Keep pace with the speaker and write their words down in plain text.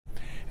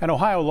An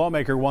Ohio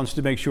lawmaker wants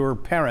to make sure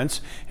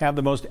parents have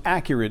the most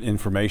accurate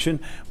information.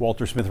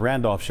 Walter Smith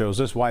Randolph shows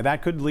us why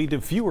that could lead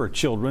to fewer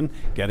children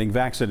getting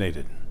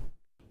vaccinated.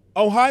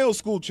 Ohio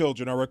school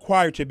children are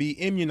required to be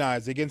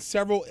immunized against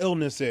several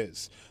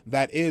illnesses.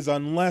 That is,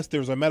 unless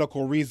there's a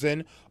medical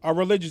reason, a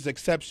religious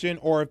exception,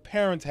 or if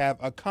parents have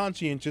a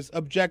conscientious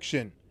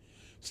objection.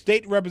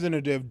 State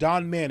Representative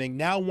Don Manning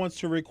now wants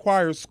to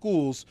require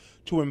schools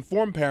to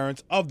inform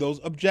parents of those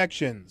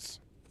objections.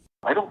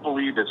 I don't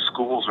believe that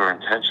schools are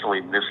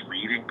intentionally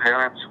misleading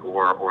parents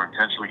or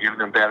intentionally giving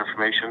them bad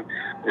information.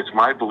 It's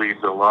my belief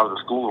that a lot of the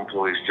school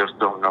employees just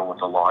don't know what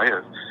the law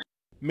is.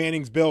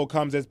 Manning's bill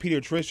comes as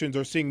pediatricians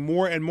are seeing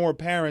more and more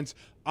parents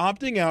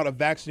opting out of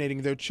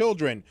vaccinating their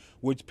children,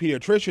 which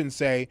pediatricians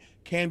say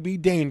can be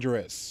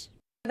dangerous.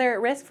 They're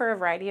at risk for a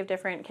variety of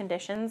different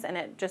conditions, and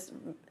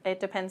it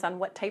depends on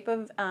what type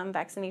of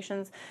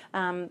vaccinations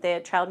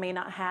the child may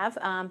not have,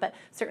 but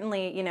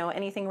certainly,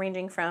 anything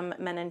ranging from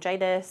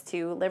meningitis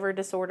to liver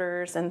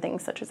disorders and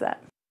things such as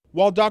that.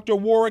 While Dr.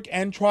 Warrick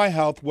and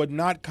TriHealth would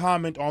not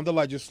comment on the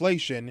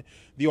legislation,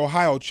 the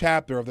Ohio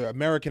chapter of the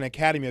American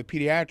Academy of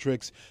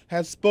Pediatrics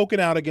has spoken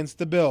out against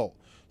the bill,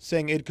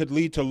 saying it could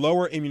lead to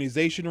lower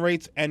immunization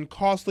rates and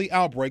costly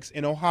outbreaks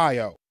in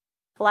Ohio.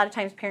 A lot of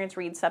times parents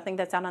read something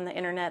that's out on the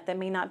internet that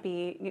may not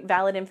be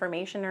valid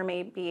information or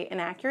may be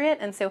inaccurate,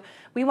 and so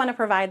we want to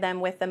provide them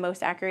with the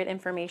most accurate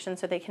information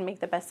so they can make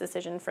the best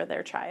decision for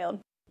their child.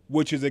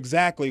 Which is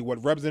exactly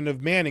what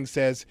Representative Manning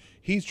says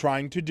he's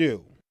trying to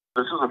do.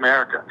 This is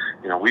America.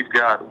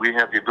 We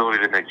have the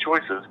ability to make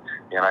choices,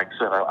 and like I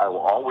said, I will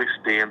always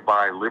stand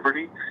by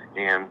liberty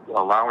and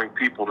allowing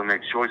people to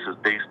make choices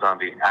based on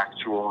the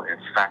actual and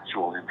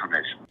factual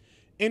information.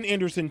 In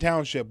Anderson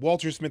Township,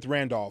 Walter Smith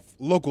Randolph,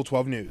 Local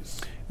 12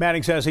 News.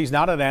 Manning says he's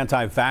not an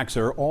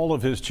anti-vaxxer. All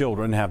of his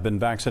children have been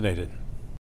vaccinated.